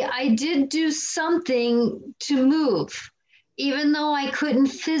 I did do something to move. Even though I couldn't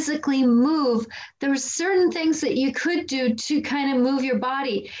physically move, there were certain things that you could do to kind of move your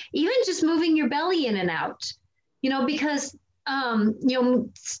body, even just moving your belly in and out, because, tightening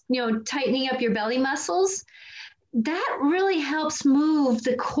up your belly muscles, that really helps move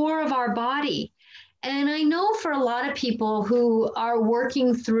the core of our body. And I know for a lot of people who are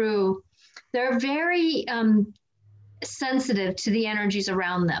working through, they're very sensitive to the energies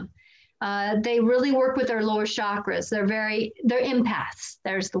around them. They really work with their lower chakras. They're empaths.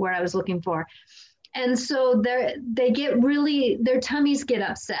 There's the word I was looking for. And so they get their tummies get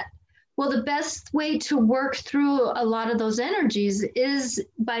upset. Well, the best way to work through a lot of those energies is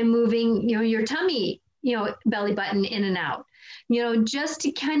by moving, your tummy, belly button in and out, just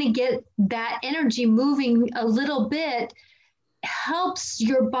to kind of get that energy moving a little bit helps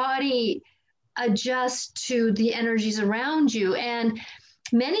your body adjust to the energies around you. And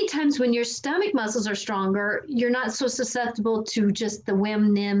many times when your stomach muscles are stronger, you're not so susceptible to just the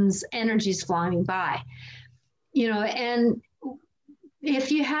whim nims energies flying by, and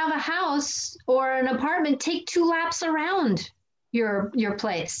if you have a house or an apartment, take 2 laps around your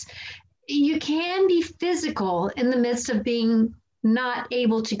place. You can be physical in the midst of being not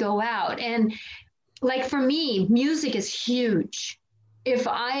able to go out. And like for me, music is huge. If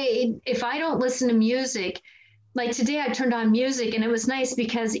I don't listen to music, like today I turned on music and it was nice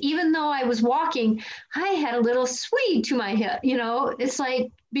because even though I was walking, I had a little swing to my hip, it's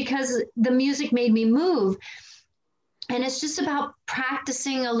like because the music made me move. And it's just about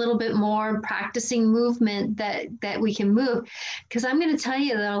practicing a little bit more, practicing movement that we can move. Because I'm going to tell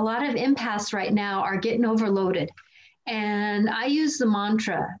you that a lot of empaths right now are getting overloaded. And I use the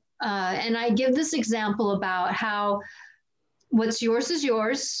mantra, and I give this example about how what's yours is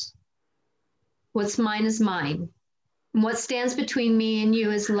yours, what's mine is mine, and what stands between me and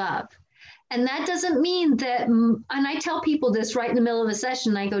you is love. And that doesn't mean that, and I tell people this right in the middle of a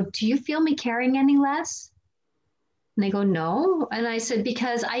session, I go, do you feel me caring any less? And they go, no. And I said,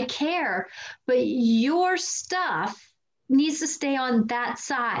 because I care, but your stuff needs to stay on that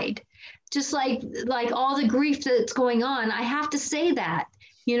side. Just like all the grief that's going on, I have to say that,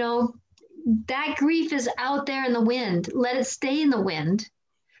 that grief is out there in the wind. Let it stay in the wind.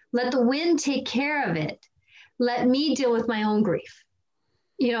 Let the wind take care of it. Let me deal with my own grief.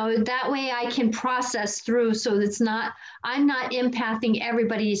 That way I can process through so I'm not empathing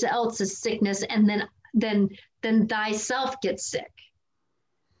everybody else's sickness and then thyself gets sick.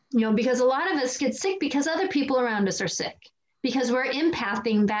 Because a lot of us get sick because other people around us are sick, because we're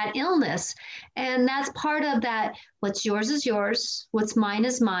empathing that illness. And that's part of that. What's yours is yours. What's mine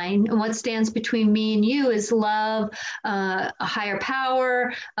is mine. And what stands between me and you is love, a higher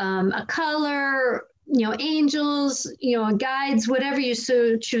power, a color, angels, guides, whatever you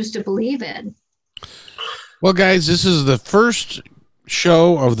so choose to believe in. Well, guys, this is the first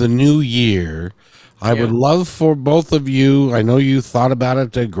show of the new year. I would love for both of you, I know you thought about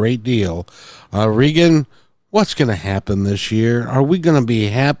it a great deal. Regan, what's going to happen this year? Are we going to be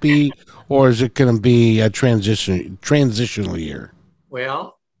happy, or is it going to be a transitional year?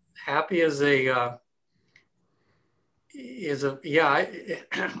 Well, happy is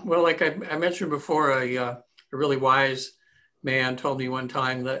well, like I mentioned before, a really wise man told me one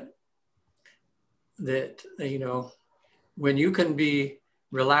time that when you can be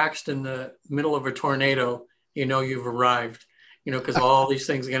relaxed in the middle of a tornado, you've arrived, because all these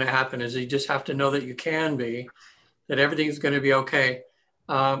things are going to happen. Is you just have to know that you can be, that everything's going to be okay.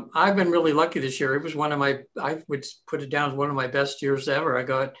 I've been really lucky this year. It was I would put it down as one of my best years ever.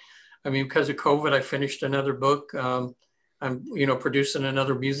 Because of COVID, I finished another book. I'm, producing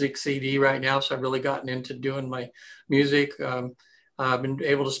another music CD right now. So I've really gotten into doing my music. I've been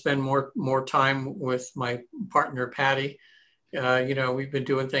able to spend more time with my partner, Patty. We've been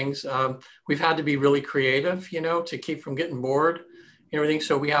doing things. We've had to be really creative, to keep from getting bored and everything.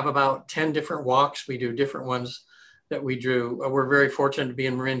 So we have about 10 different walks. We do different ones that we drew. We're very fortunate to be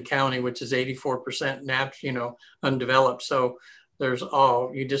in Marin County, which is 84% undeveloped. So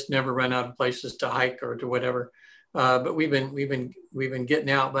you just never run out of places to hike or to whatever. But we've been getting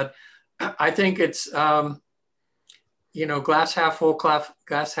out. But I think it's, glass half full,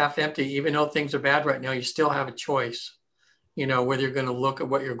 glass half empty. Even though things are bad right now, you still have a choice. Whether you're going to look at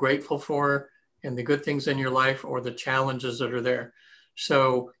what you're grateful for and the good things in your life or the challenges that are there.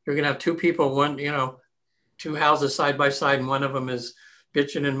 So you're going to have two people, two houses side by side, and one of them is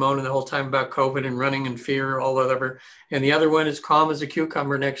bitching and moaning the whole time about COVID and running in fear, all whatever. And the other one is calm as a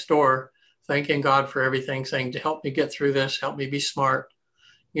cucumber next door, thanking God for everything, saying to help me get through this, help me be smart,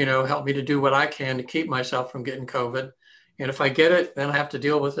 help me to do what I can to keep myself from getting COVID. And if I get it, then I have to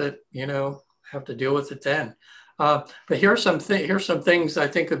deal with it, have to deal with it then. But here's some things I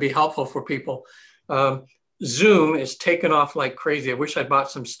think would be helpful for people. Zoom is taken off like crazy. I wish I'd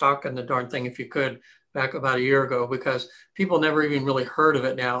bought some stock in the darn thing, if you could, back about a year ago, because people never even really heard of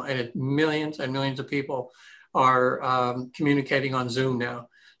it now. And millions and millions of people are communicating on Zoom now.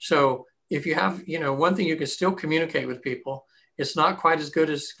 So if you have, one thing, you can still communicate with people. It's not quite as good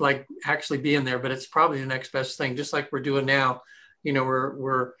as like actually being there, but it's probably the next best thing. Just like we're doing now,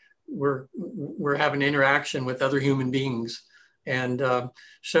 we're having interaction with other human beings. And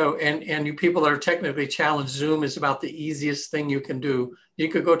you people that are technically challenged, Zoom is about the easiest thing you can do. You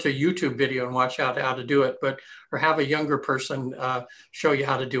could go to a YouTube video and watch how to do it, or have a younger person show you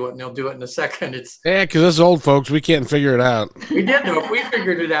how to do it, and they'll do it in a second. Because us old folks, we can't figure it out. We did know if we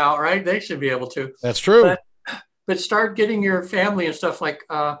figured it out, right? They should be able to. That's true. But start getting your family and stuff, like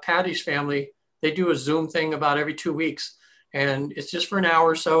Patty's family. They do a Zoom thing about every 2 weeks. And it's just for an hour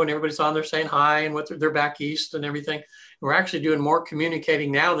or so, and everybody's on there saying hi and what they're back east and everything. And we're actually doing more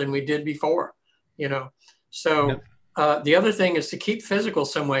communicating now than we did before, So the other thing is to keep physical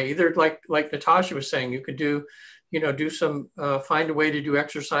some way. Either like Natasha was saying, you could do some, find a way to do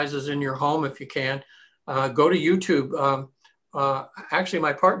exercises in your home if you can. Go to YouTube. Actually,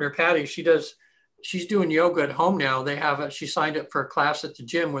 my partner Patty, she does she's doing yoga at home now. She signed up for a class at the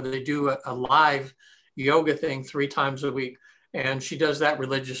gym where they do a live yoga thing 3 times a week. And she does that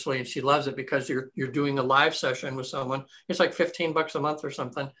religiously, and she loves it because you're doing a live session with someone. It's like $15 a month or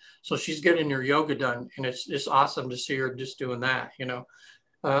something. So she's getting her yoga done, and it's awesome to see her just doing that, you know.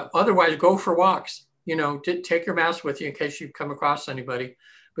 Otherwise, go for walks. You know, take your mask with you in case you come across anybody,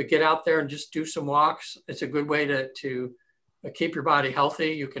 but get out there and just do some walks. It's a good way to keep your body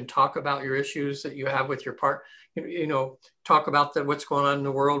healthy. You can talk about your issues that you have with your partner. You know, talk about what's going on in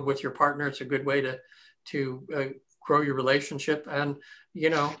the world with your partner. It's a good way to grow your relationship, and, you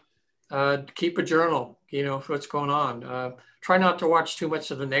know, keep a journal, you know, for what's going on. Try not to watch too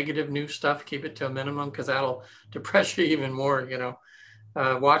much of the negative news stuff. Keep it to a minimum, because that'll depress you even more, you know.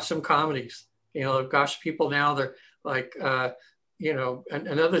 Watch some comedies. You know, gosh, people now, they're like, you know,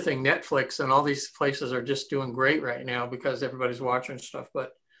 another thing, Netflix and all these places are just doing great right now because everybody's watching stuff.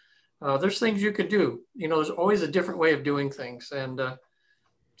 But there's things you could do. You know, there's always a different way of doing things. And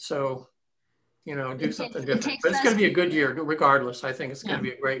so, you know, do something different. But it's going to be a good year regardless. I think it's going to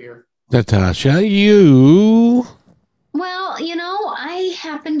be a great year. Natasha, you... Well, you know, I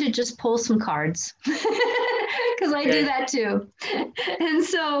happen to just pull some cards because I do that too. And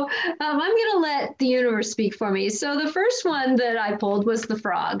so I'm going to let the universe speak for me. So the first one that I pulled was the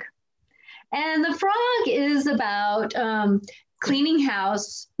frog. And the frog is about cleaning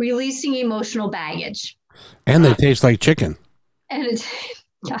house, releasing emotional baggage. And they taste like chicken. And it's...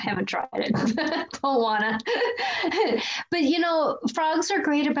 I haven't tried it. Don't wanna. But, you know, frogs are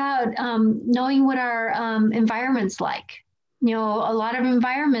great about knowing what our environment's like. You know, a lot of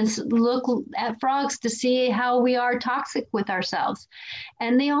environments look at frogs to see how we are toxic with ourselves.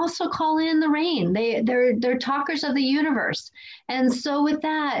 And they also call in the rain. They're talkers of the universe. And so with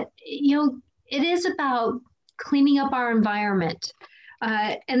that, you know, it is about cleaning up our environment.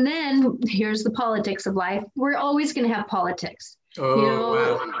 And then here's the politics of life. We're always going to have politics.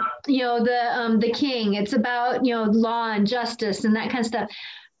 Oh, you know, the king, it's about, you know, law and justice and that kind of stuff.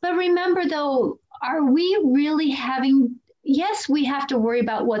 But remember, though, are we really yes, we have to worry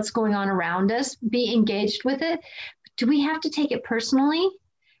about what's going on around us, be engaged with it. Do we have to take it personally?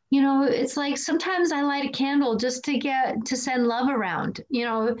 You know, it's like sometimes I light a candle just to send love around, you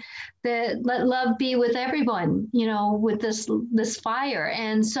know, let love be with everyone, you know, with this fire.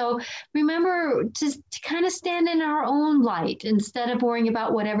 And so remember to kind of stand in our own light instead of worrying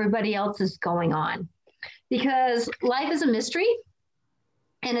about what everybody else is going on, because life is a mystery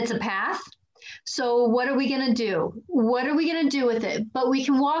and it's a path. So what are we going to do? What are we going to do with it? But we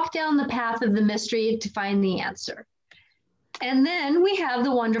can walk down the path of the mystery to find the answer. And then we have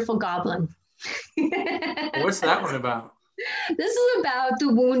the wonderful goblin. what's that one about? This is about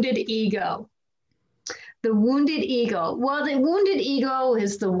the wounded ego. The wounded ego. Well, the wounded ego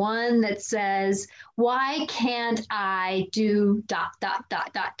is the one that says, why can't I do ...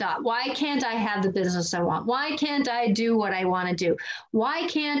 Why can't I have the business I want? Why can't I do what I want to do? Why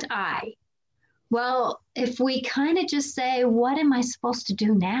can't I? Well, if we kind of just say, what am I supposed to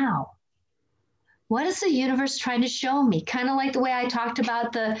do now? What is the universe trying to show me? Kind of like the way I talked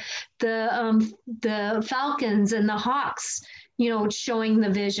about the falcons and the hawks, you know, showing the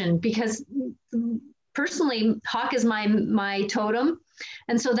vision. Because personally, hawk is my totem,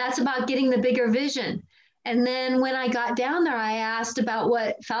 and so that's about getting the bigger vision. And then when I got down there, I asked about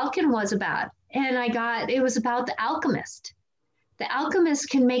what falcon was about, and it was about the alchemist. The alchemist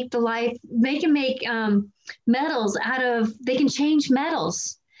can make they can make metals they can change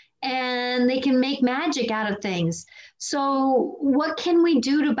metals. And they can make magic out of things. So what can we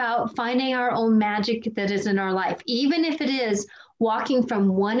do about finding our own magic that is in our life? Even if it is walking from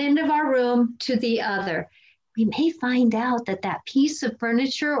one end of our room to the other, we may find out that piece of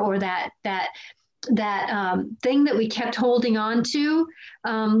furniture or that thing that we kept holding on to,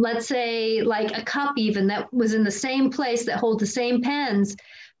 let's say like a cup even that was in the same place that hold the same pens.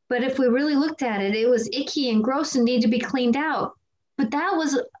 But if we really looked at it, it was icky and gross and needed to be cleaned out. But that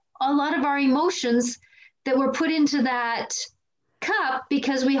was a lot of our emotions that were put into that cup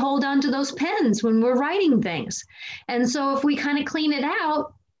because we hold on to those pens when we're writing things. And so if we kind of clean it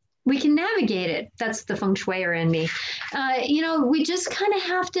out, we can navigate it. That's the feng shuier in me. You know, we just kind of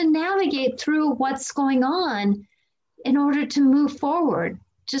have to navigate through what's going on in order to move forward.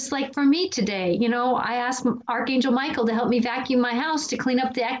 Just like for me today, you know, I asked Archangel Michael to help me vacuum my house to clean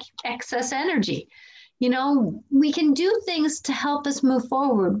up the excess energy. You know, we can do things to help us move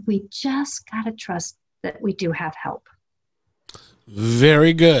forward. We just got to trust that we do have help.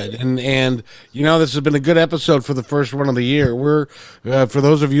 Very good. And you know, this has been a good episode for the first one of the year. We're for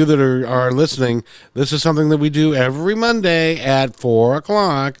those of you that are listening, this is something that we do every Monday at 4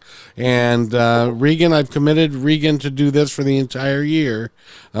 o'clock. And Regan, I've committed Regan to do this for the entire year.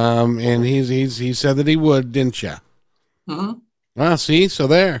 And he said that he would, didn't you? Mm-hmm. Ah, see, so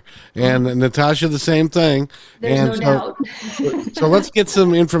there. And Natasha, the same thing. There's and no so, doubt. so let's get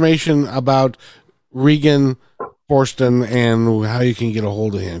some information about Regan Forston and how you can get a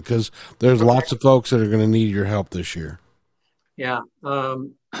hold of him, because there's lots of folks that are going to need your help this year. Yeah.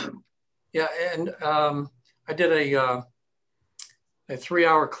 Yeah. And I did a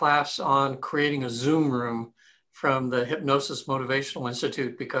 3-hour class on creating a Zoom room from the Hypnosis Motivational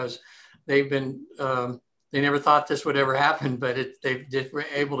Institute, because they've been, they never thought this would ever happen, but they were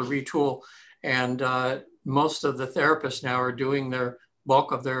able to retool. And most of the therapists now are doing their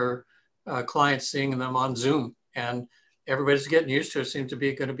bulk of their clients, seeing them on Zoom. And everybody's getting used to it. Seems to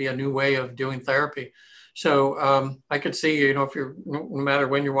be going to be a new way of doing therapy. So I could see, you know, if you're, no matter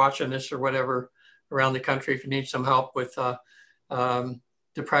when you're watching this or whatever around the country, if you need some help with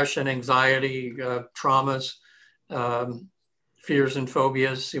depression, anxiety, traumas, fears and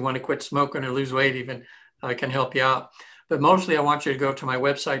phobias, you want to quit smoking or lose weight even, I can help you out. But mostly I want you to go to my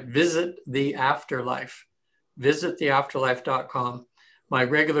website, Visit the Afterlife, visittheafterlife.com. My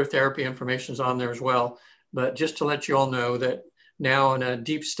regular therapy information is on there as well. But just to let you all know that now, in a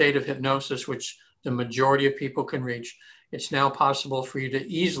deep state of hypnosis, which the majority of people can reach, it's now possible for you to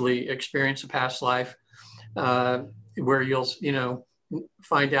easily experience a past life where you'll, you know,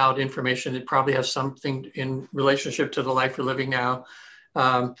 find out information that probably has something in relationship to the life you're living now.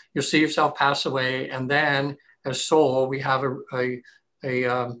 You'll see yourself pass away, and then as soul, we have a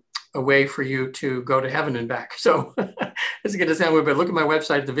way for you to go to heaven and back. So it's going to sound weird, but look at my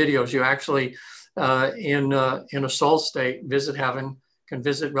website, the videos. You actually in a soul state, visit heaven, can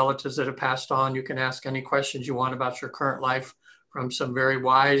visit relatives that have passed on. You can ask any questions you want about your current life from some very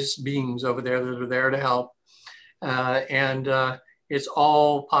wise beings over there that are there to help. And it's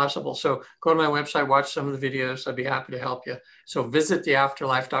all possible. So go to my website, watch some of the videos. I'd be happy to help you. So visit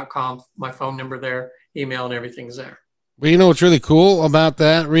theafterlife.com, my phone number there, email, and everything's there. Well, you know what's really cool about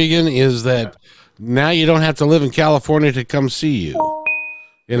that, Regan, is that now you don't have to live in California to come see you.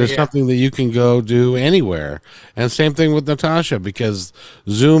 It is something that you can go do anywhere. And same thing with Natasha, because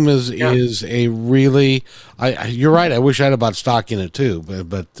Zoom is a really, you're right. I wish I had about stock in it too,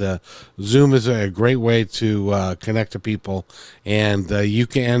 but Zoom is a great way to connect to people, and you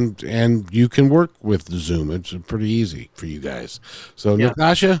can work with Zoom. It's pretty easy for you guys. So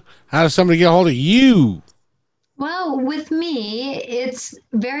Natasha, how does somebody get a hold of you? Well, with me, it's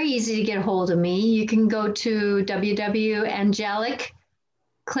very easy to get a hold of me. You can go to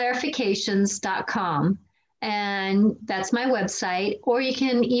www.angelicclarifications.com, and that's my website, or you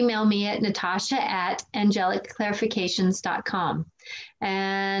can email me at natasha@angelicclarifications.com.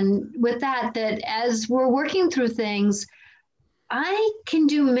 And with that as we're working through things, I can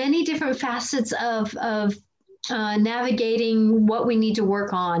do many different facets of navigating what we need to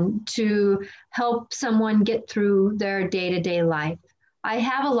work on to help someone get through their day-to-day life. I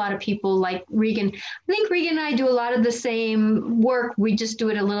have a lot of people like Regan. I think Regan and I do a lot of the same work. We just do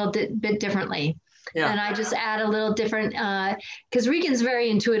it a little bit differently. Yeah. And I just add a little different, because Regan's very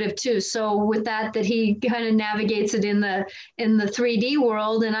intuitive too. So with that he kind of navigates it in the 3D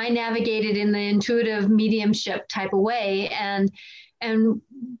world, and I navigate it in the intuitive mediumship type of way. And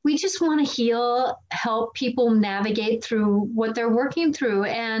we just want to help people navigate through what they're working through.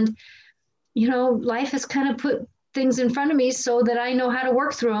 And, you know, life has kind of put things in front of me so that I know how to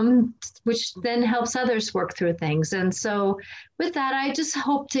work through them, which then helps others work through things. And so with that, I just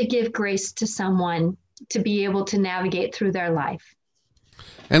hope to give grace to someone to be able to navigate through their life.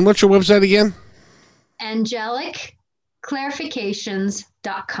 And what's your website again?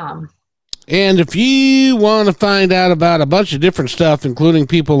 angelicclarifications.com. And if you want to find out about a bunch of different stuff, including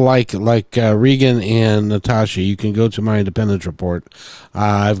people like Regan and Natasha, you can go to my Independence Report.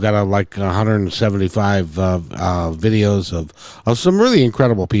 I've got 175 videos of some really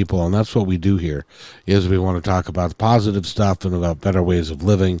incredible people, and that's what we do here. Is we want to talk about the positive stuff and about better ways of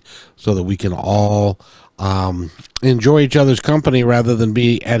living, so that we can all enjoy each other's company rather than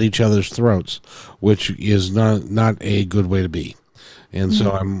be at each other's throats, which is not a good way to be. And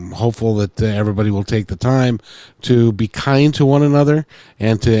so I'm hopeful that everybody will take the time to be kind to one another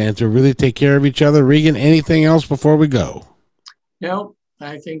and to really take care of each other. Regan, anything else before we go? No,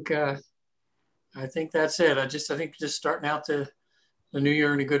 I think that's it. I think just starting out the new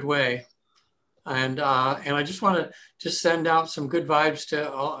year in a good way. And I just want to just send out some good vibes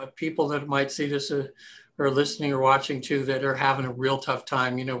to all people that might see this or listening or watching too, that are having a real tough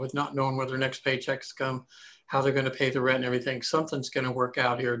time, with not knowing where their next paychecks come, how they're going to pay the rent and everything. Something's going to work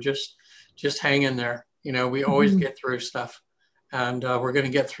out here. Just hang in there. We always get through stuff, and we're going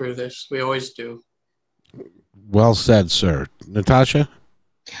to get through this. We always do. Well said, sir. Natasha?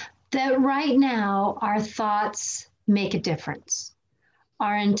 That right now, our thoughts make a difference.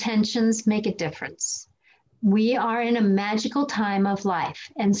 Our intentions make a difference. We are in a magical time of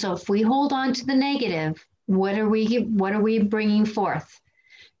life. And so if we hold on to the negative, what are we bringing forth?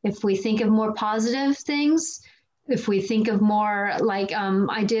 If we think of more positive things, if we think of more like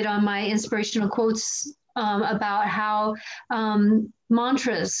I did on my inspirational quotes about how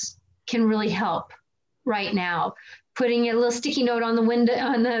mantras can really help right now. Putting a little sticky note on the window,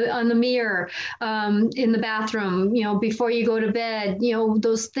 on the mirror, in the bathroom, before you go to bed,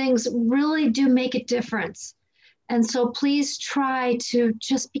 those things really do make a difference. And so please try to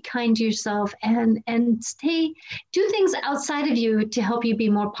just be kind to yourself and do things outside of you to help you be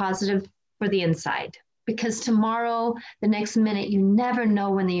more positive for the inside. Because tomorrow, the next minute, you never know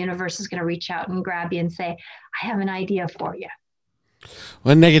when the universe is going to reach out and grab you and say, I have an idea for you.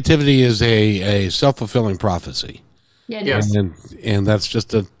 Well, negativity is a self-fulfilling prophecy. Yeah, it is. And that's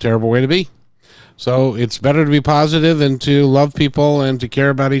just a terrible way to be. So it's better to be positive and to love people and to care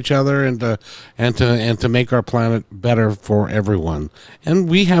about each other and to make our planet better for everyone. And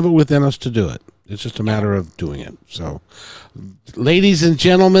we have it within us to do it. It's just a matter of doing it. So, ladies and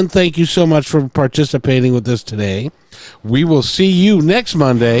gentlemen, thank you so much for participating with us today. We will see you next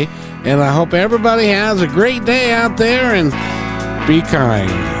Monday, and I hope everybody has a great day out there and be kind.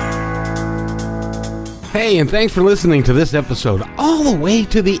 Hey, and thanks for listening to this episode all the way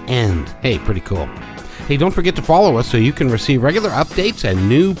to the end. Hey, pretty cool. Hey, don't forget to follow us so you can receive regular updates and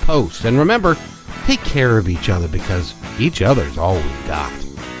new posts. And remember, take care of each other because each other's all we've got.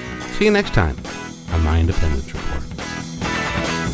 See you next time on My Independence Report.